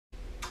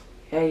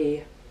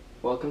Hey,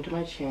 welcome to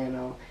my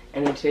channel,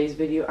 and in today's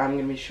video I'm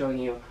going to be showing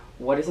you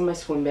what is in my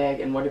swim bag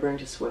and what I bring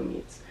to swim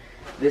meets.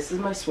 This is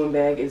my swim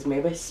bag. It's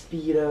made by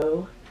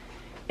Speedo,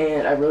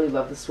 and I really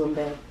love the swim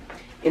bag.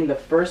 In the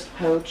first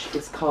pouch,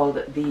 it's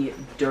called the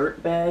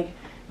dirt bag.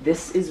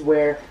 This is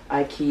where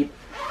I keep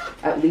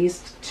at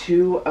least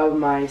 2 of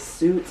my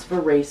suits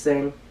for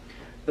racing.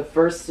 The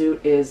first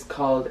suit is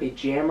called a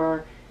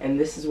jammer, and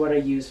this is what I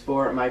use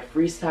for my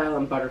freestyle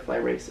and butterfly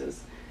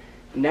races.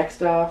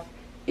 Next off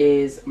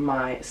is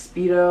my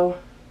Speedo,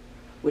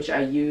 which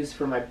I use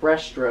for my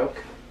breaststroke.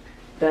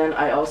 Then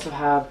I also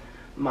have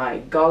my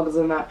goggles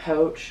in that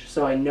pouch,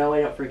 so I know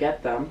I don't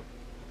forget them.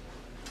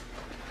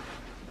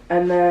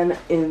 And then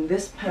in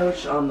this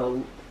pouch on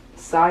the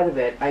side of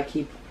it, I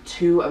keep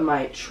 2 of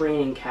my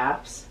training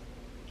caps.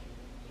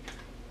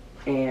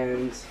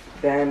 And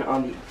then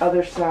on the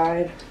other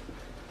side,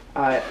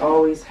 I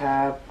always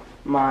have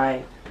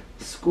my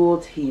school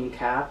team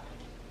cap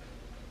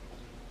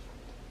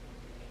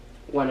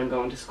when I'm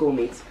going to school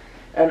meets.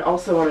 And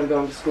also when I'm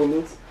going to school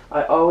meets,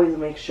 I always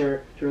make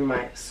sure to bring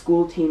my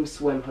school team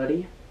swim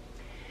hoodie.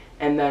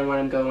 And then when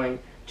I'm going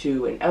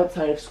to an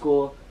outside of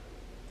school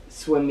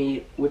swim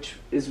meet, which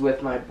is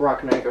with my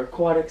Brock Niagara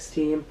Aquatics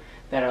team,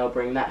 then I'll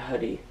bring that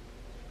hoodie.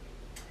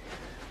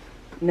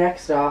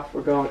 Next off,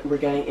 we're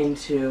getting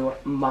into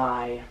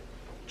my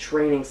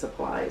training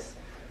supplies.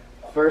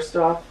 First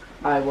off,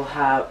 I will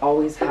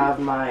always have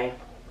my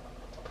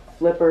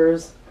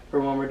flippers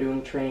for when we're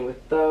doing training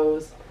with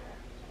those.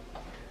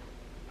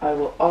 I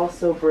will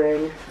also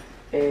bring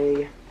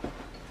I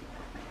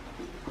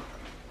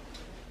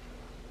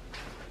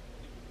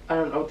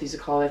don't know what these are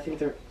called. I think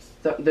they go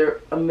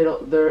in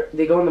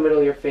the middle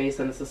of your face,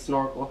 and it's a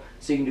snorkel,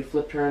 so you can do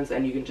flip turns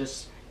and you can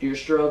just do your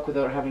stroke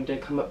without having to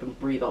come up and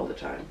breathe all the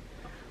time.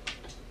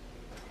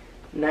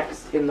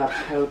 Next, in the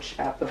pouch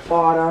at the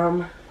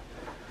bottom,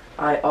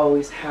 I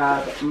always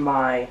have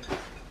my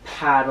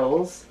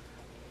paddles.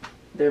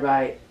 They're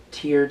by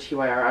Tyr,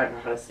 T-Y-R, I don't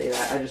know how to say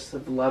that. I just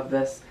love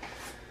this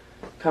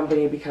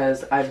company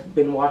because I've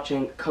been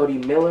watching Cody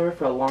Miller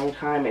for a long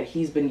time, and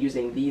he's been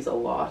using these a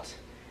lot.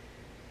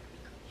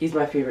 He's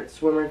my favorite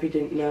swimmer, if you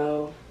didn't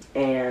know,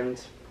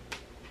 and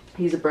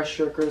he's a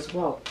breaststroker as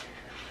well.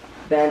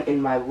 Then in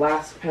my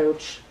last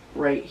pouch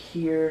right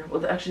here,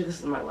 well actually this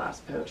is my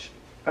last pouch.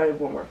 I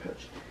have one more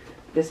pouch.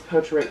 This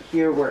pouch right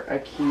here where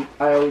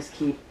I always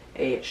keep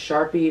a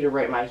Sharpie to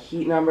write my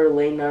heat number,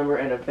 lane number,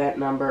 and event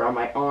number on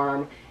my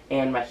arm,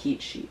 and my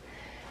heat sheet.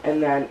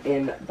 And then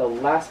in the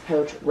last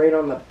pouch, right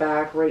on the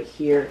back, right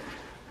here,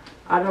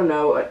 I don't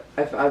know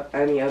if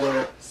any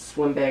other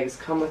swim bags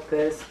come with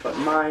this, but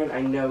mine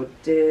I know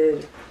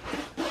did.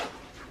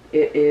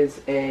 It is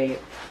a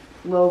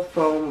low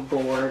foam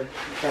board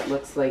that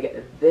looks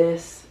like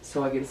this,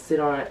 so I can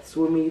sit on it at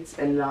swim meets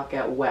and not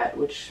get wet,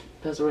 which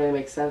doesn't really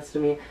make sense to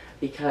me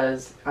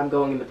because I'm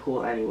going in the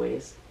pool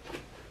anyways.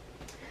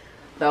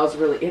 That was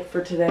really it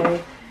for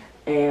today,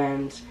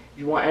 and if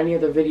you want any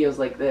other videos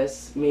like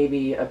this,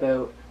 maybe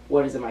about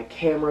what is in my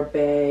camera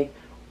bag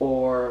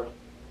or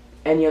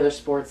any other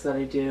sports that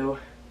I do,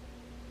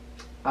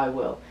 I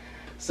will.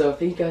 So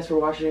thank you guys for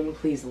watching.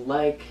 Please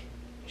like,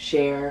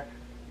 share,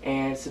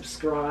 and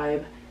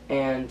subscribe,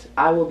 and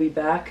I will be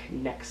back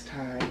next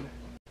time.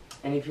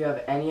 And if you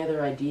have any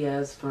other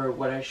ideas for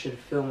what I should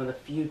film in the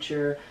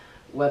future,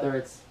 whether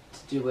it's to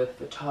do with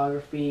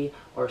photography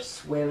or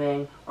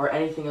swimming or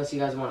anything else you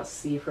guys want to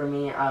see from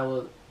me, I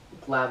will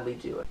gladly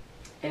do it.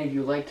 And if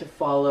you'd like to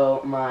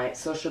follow my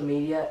social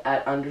media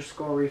at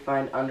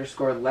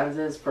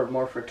 _refined_lenses for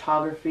more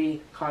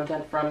photography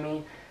content from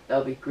me, that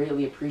would be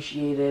greatly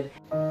appreciated.